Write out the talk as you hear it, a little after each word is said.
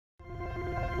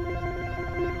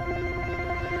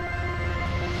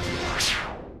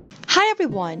Hi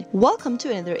everyone, welcome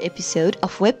to another episode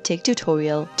of Webtech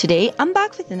Tutorial. Today I'm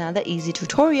back with another easy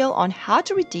tutorial on how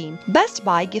to redeem Best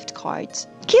Buy gift cards.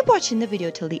 Keep watching the video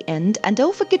till the end and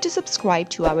don't forget to subscribe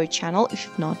to our channel if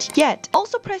you've not yet.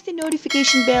 Also press the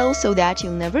notification bell so that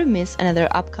you'll never miss another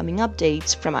upcoming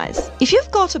updates from us. If you've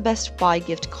got a Best Buy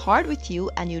gift card with you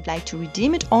and you'd like to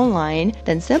redeem it online,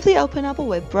 then simply open up a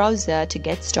web browser to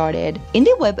get started. In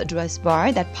the web address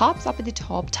bar that pops up at the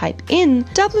top, type in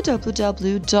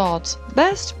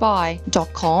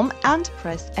www.bestbuy.com and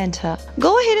press enter.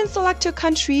 Go ahead and select your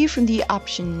country from the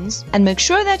options and make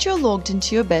sure that you're logged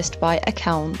into your Best Buy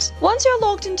account. Once you're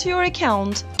logged into your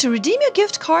account, to redeem your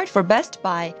gift card for Best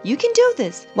Buy, you can do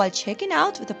this while checking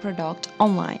out with a product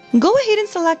online. Go ahead and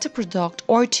select a product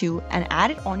or two and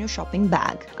add it on your shopping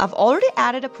bag. I've already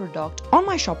added a product on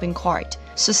my shopping cart.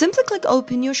 So simply click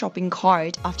open your shopping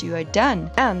cart after you are done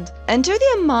and enter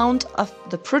the amount of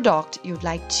the product you'd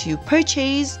like to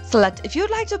purchase. Select if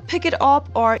you'd like to pick it up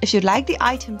or if you'd like the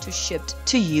item to shipped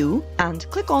to you, and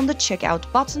click on the checkout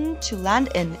button to land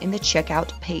in the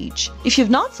checkout page. If you've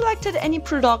not selected any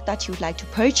product that you'd like to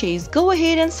purchase, go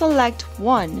ahead and select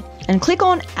one and click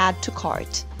on add to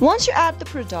cart. Once you add the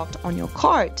product on your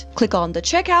cart, click on the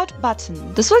checkout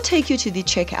button. This will take you to the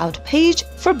checkout page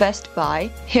for Best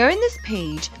Buy. Here in this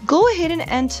page, go ahead and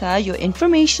enter your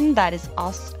information that is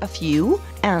asked of you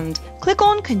and click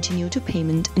on continue to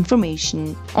payment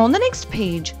information. On the next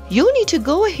page, you'll need to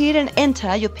go ahead and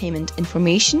enter your payment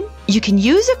information. You can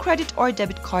use a credit or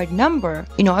debit card number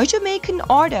in order to make an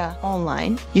order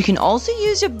online. You can also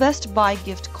use your Best Buy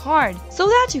gift card so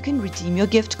that you can redeem your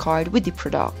gift card with the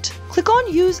product. Click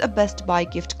on use a Best Buy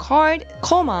gift card,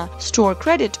 store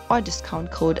credit or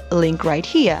discount code link right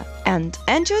here and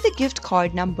enter the gift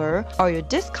card number or your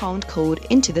discount code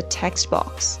into the text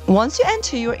box. Once you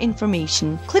enter your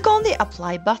information, click on the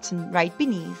apply button right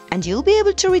beneath and you'll be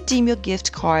able to redeem your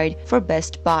gift card for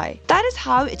Best Buy. That is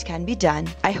how it can be done.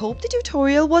 I hope the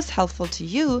tutorial was helpful to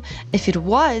you. If it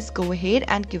was, go ahead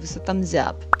and give us a thumbs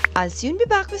up. I'll soon be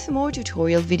back with more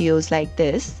tutorial videos like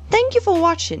this. Thank you for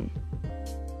watching.